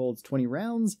 7. It holds 20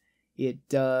 rounds. It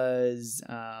does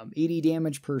 80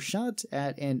 damage per shot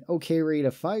at an okay rate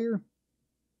of fire.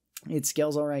 It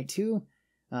scales alright too,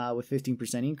 with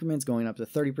 15% increments going up to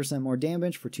 30% more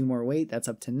damage for 2 more weight. That's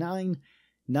up to 9.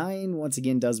 9, once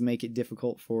again, does make it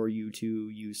difficult for you to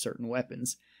use certain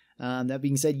weapons. That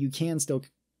being said, you can still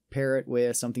pair it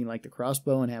with something like the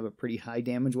crossbow and have a pretty high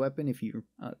damage weapon if you're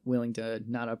willing to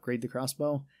not upgrade the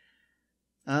crossbow.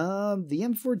 The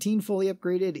M14 fully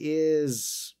upgraded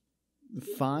is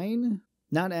fine.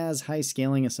 Not as high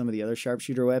scaling as some of the other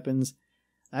sharpshooter weapons.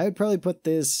 I would probably put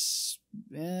this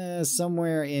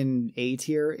somewhere in A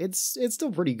tier. It's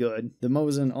still pretty good. The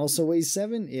Mosin also weighs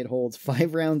 7. It holds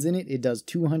 5 rounds in it. It does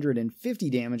 250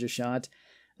 damage a shot.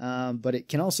 But it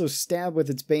can also stab with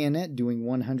its bayonet, doing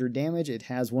 100 damage. It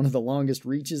has one of the longest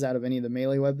reaches out of any of the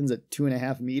melee weapons at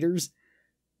 2.5 meters.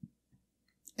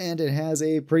 And it has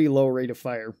a pretty low rate of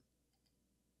fire.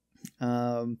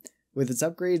 With its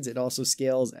upgrades, it also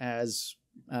scales as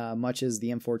much as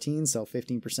the M14, so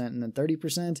 15% and then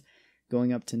 30%,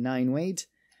 going up to 9 weight.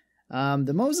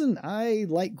 The Mosin I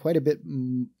like quite a bit.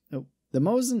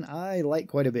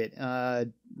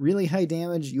 Really high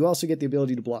damage. You also get the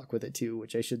ability to block with it too,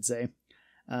 which I should say.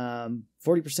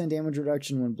 40% damage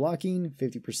reduction when blocking,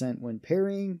 50% when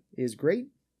parrying is great.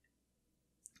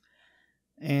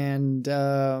 And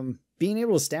being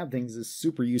able to stab things is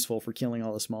super useful for killing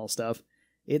all the small stuff.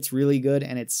 It's really good,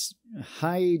 and its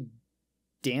high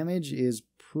damage is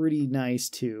pretty nice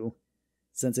too.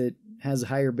 Since it has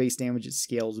higher base damage, it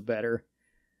scales better.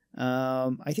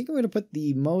 I think I'm going to put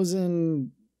the Mosin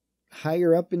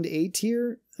higher up into A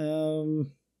tier.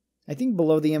 I think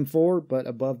below the M4, but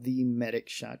above the medic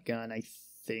shotgun, I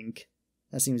think.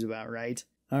 That seems about right.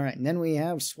 Alright, and then we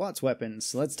have SWAT's weapons.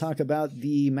 So let's talk about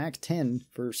the MAC-10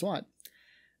 for SWAT.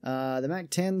 The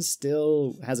MAC-10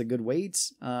 still has a good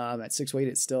weight. At 6 weight,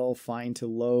 it's still fine to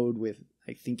load with,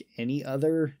 I think, any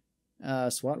other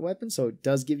SWAT weapon. So it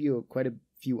does give you quite a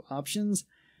few options.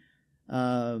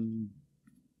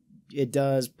 It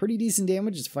does pretty decent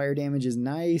damage. Its fire damage is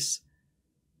nice.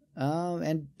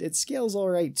 And it scales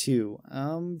alright too.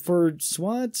 For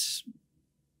SWAT,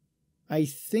 I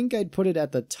think I'd put it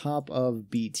at the top of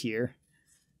B tier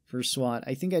for SWAT.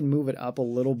 I think I'd move it up a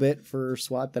little bit for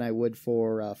SWAT than I would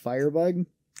for Firebug.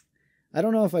 I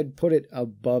don't know if I'd put it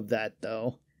above that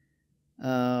though.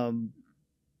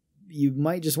 You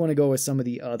might just want to go with some of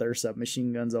the other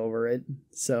submachine guns over it.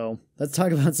 So let's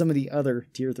talk about some of the other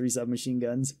tier 3 submachine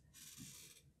guns.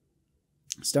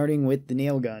 Starting with the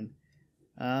nail gun.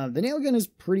 The nail gun is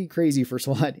pretty crazy for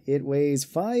SWAT. It weighs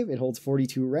 5, it holds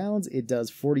 42 rounds, it does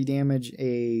 40 damage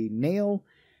a nail,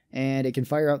 and it can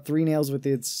fire out 3 nails with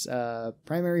its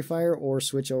primary fire or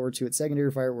switch over to its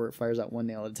secondary fire where it fires out 1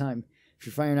 nail at a time. If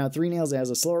you're firing out 3 nails, it has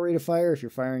a slower rate of fire. If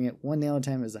you're firing it 1 nail at a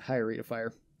time, it has a higher rate of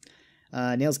fire.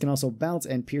 Nails can also bounce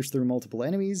and pierce through multiple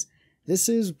enemies. This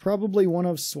is probably one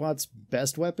of SWAT's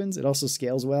best weapons. It also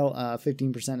scales well,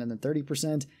 15% and then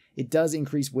 30%. It does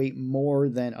increase weight more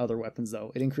than other weapons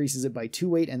though. It increases it by 2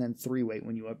 weight and then 3 weight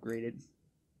when you upgrade it.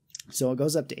 So it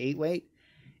goes up to 8 weight.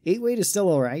 8 weight is still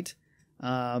alright.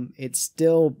 It's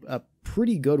still a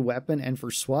pretty good weapon, and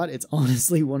for SWAT, it's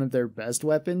honestly one of their best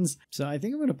weapons. So I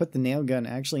think I'm going to put the nail gun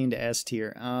actually into S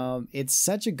tier. It's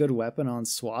such a good weapon on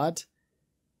SWAT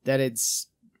that it's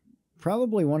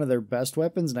probably one of their best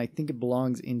weapons, and I think it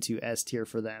belongs into S tier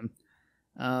for them.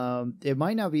 It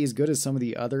might not be as good as some of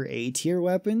the other A tier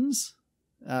weapons,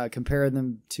 comparing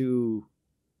them to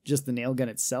just the nail gun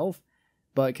itself,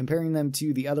 but comparing them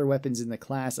to the other weapons in the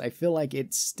class, I feel like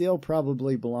it still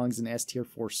probably belongs in S tier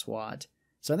for SWAT.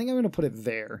 So I think I'm going to put it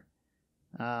there.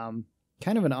 Kind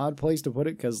of an odd place to put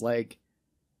it, because like,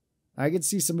 I could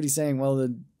see somebody saying, well,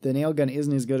 the nail gun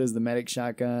isn't as good as the medic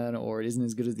shotgun, or it isn't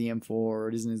as good as the M4, or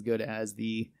it isn't as good as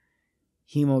the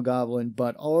Hemogoblin,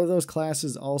 but all of those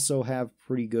classes also have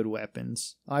pretty good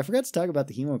weapons. Oh, I forgot to talk about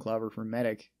the Hemoclobber for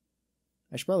medic.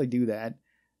 I should probably do that.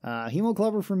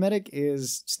 Hemoclobber for medic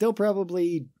is still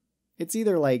probably, it's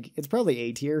probably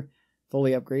A tier,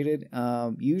 fully upgraded.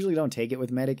 You usually don't take it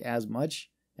with medic as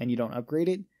much, and you don't upgrade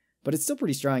it, but it's still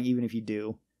pretty strong even if you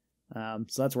do.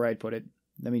 So that's where I'd put it.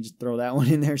 Let me just throw that one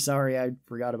in there. Sorry, I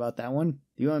forgot about that one.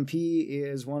 The UMP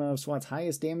is one of SWAT's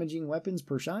highest damaging weapons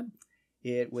per shot.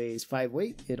 It weighs 5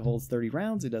 weight, it holds 30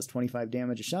 rounds, it does 25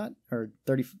 damage a shot, or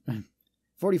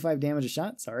 45 damage a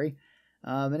shot, sorry.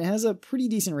 And it has a pretty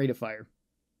decent rate of fire.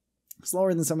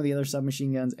 Slower than some of the other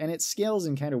submachine guns, and it scales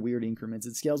in kind of weird increments.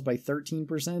 It scales by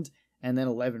 13% and then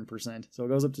 11%. So it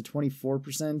goes up to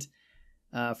 24%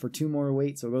 for 2 more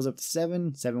weight, so it goes up to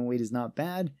 7. 7 weight is not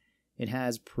bad. It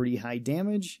has pretty high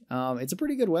damage. It's a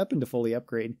pretty good weapon to fully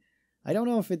upgrade. I don't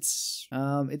know if it's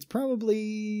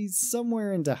probably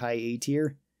somewhere into high A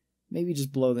tier. Maybe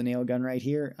just below the nail gun right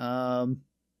here.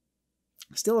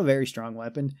 Still a very strong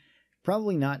weapon.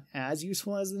 Probably not as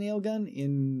useful as the nail gun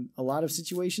in a lot of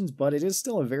situations, but it is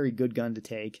still a very good gun to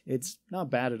take. It's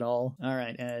not bad at all.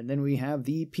 Alright, and then we have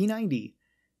the P90.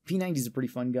 P90 is a pretty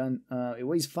fun gun. It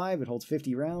weighs 5, it holds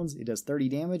 50 rounds, it does 30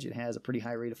 damage, it has a pretty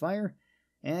high rate of fire.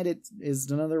 And it is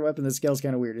another weapon that scales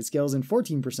kind of weird. It scales in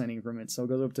 14% increments, so it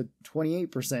goes up to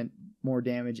 28% more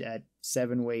damage at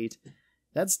 7 weight.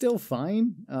 That's still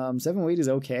fine. 7 weight is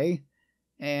okay,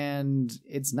 and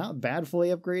it's not bad fully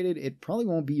upgraded. It probably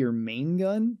won't be your main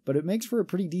gun, but it makes for a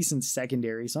pretty decent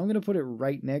secondary, so I'm going to put it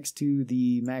right next to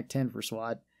the MAC-10 for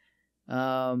SWAT.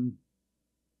 I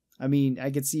mean, I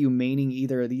could see you maining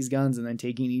either of these guns and then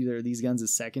taking either of these guns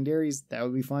as secondaries. That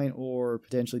would be fine, or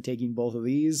potentially taking both of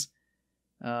these.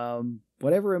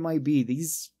 Whatever it might be,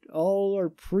 these all are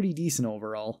pretty decent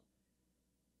overall.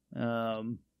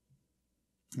 And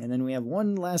then we have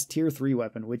one last tier 3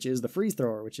 weapon, which is the Freeze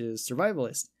Thrower, which is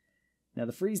Survivalist. Now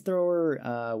the Freeze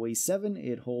Thrower weighs 7,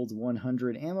 it holds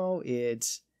 100 ammo,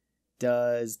 it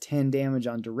does 10 damage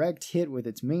on direct hit with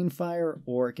its main fire,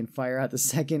 or it can fire out the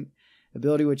second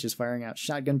ability, which is firing out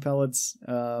shotgun pellets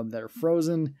that are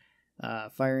frozen.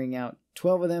 Firing out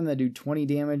 12 of them that do 20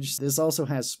 damage. This also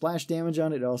has splash damage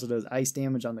on it. It also does ice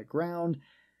damage on the ground,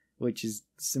 which is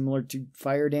similar to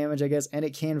fire damage, I guess, and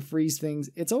it can freeze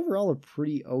things. It's overall a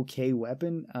pretty okay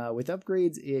weapon. With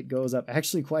upgrades, it goes up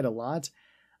actually quite a lot.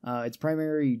 Its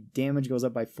primary damage goes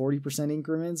up by 40%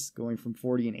 increments, going from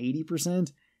 40 and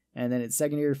 80%, and then its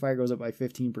secondary fire goes up by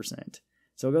 15%.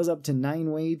 So it goes up to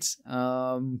 9 weight.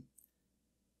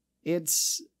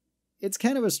 It's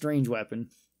kind of a strange weapon.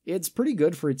 It's pretty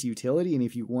good for its utility, and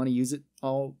if you want to use it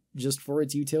all just for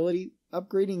its utility,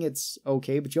 upgrading it's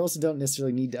okay, but you also don't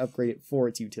necessarily need to upgrade it for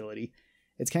its utility.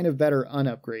 It's kind of better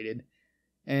unupgraded.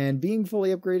 And being fully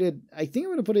upgraded, I think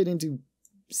I'm going to put it into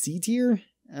C tier.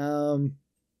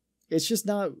 It's just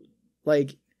not,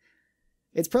 like,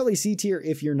 it's probably C tier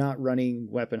if you're not running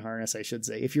weapon harness, I should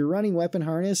say. If you're running weapon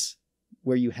harness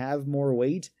where you have more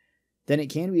weight, then it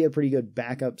can be a pretty good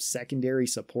backup secondary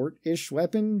support-ish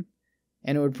weapon.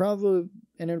 And it would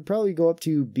probably go up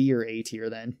to B or A tier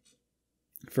then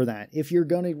for that. If you're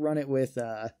going to run it with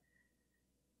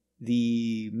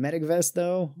the medic vest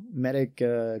though, medic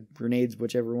grenades,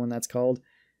 whichever one that's called,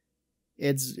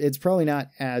 it's probably not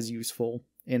as useful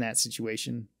in that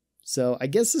situation. So I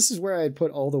guess this is where I'd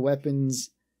put all the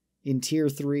weapons in tier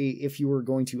 3 if you were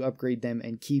going to upgrade them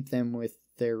and keep them with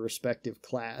their respective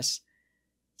class.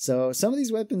 So some of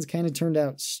these weapons kind of turned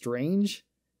out strange.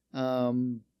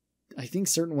 I think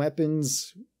certain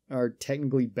weapons are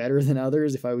technically better than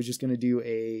others. If I was just going to do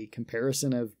a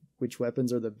comparison of which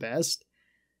weapons are the best,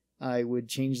 I would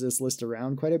change this list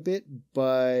around quite a bit,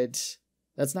 but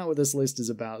that's not what this list is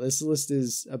about. This list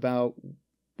is about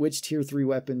which tier 3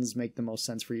 weapons make the most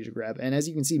sense for you to grab. And as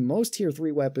you can see, most tier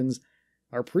 3 weapons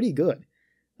are pretty good,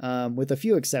 with a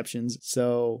few exceptions.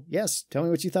 So yes, tell me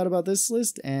what you thought about this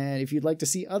list, and if you'd like to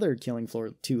see other Killing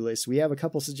Floor 2 lists. We have a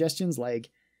couple suggestions like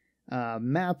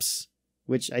maps,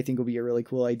 which I think will be a really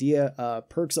cool idea.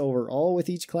 Perks overall with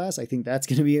each class. I think that's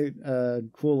going to be a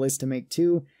cool list to make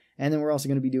too. And then we're also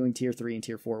going to be doing tier 3 and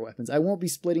tier 4 weapons. I won't be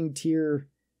splitting we're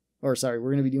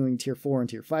going to be doing tier 4 and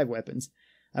tier 5 weapons.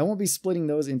 I won't be splitting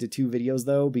those into 2 videos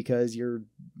though, because you're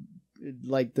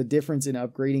like the difference in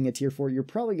upgrading a tier 4, you're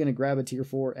probably going to grab a tier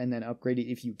 4 and then upgrade it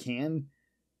if you can.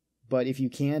 But if you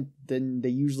can't, then they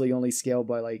usually only scale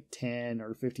by like 10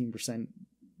 or 15%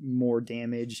 more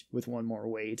damage with 1 more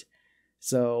weight.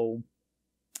 So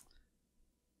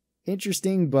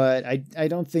interesting, but I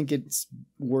don't think it's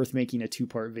worth making a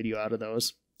 2-part video out of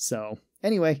those. So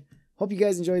anyway, hope you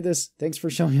guys enjoyed this. Thanks for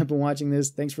showing up and watching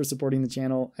this. Thanks for supporting the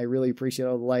channel. I really appreciate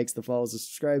all the likes, the follows, the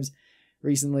subscribes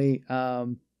recently.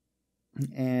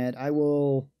 And I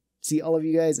will see all of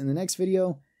you guys in the next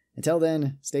video. Until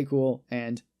then, stay cool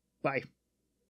and bye.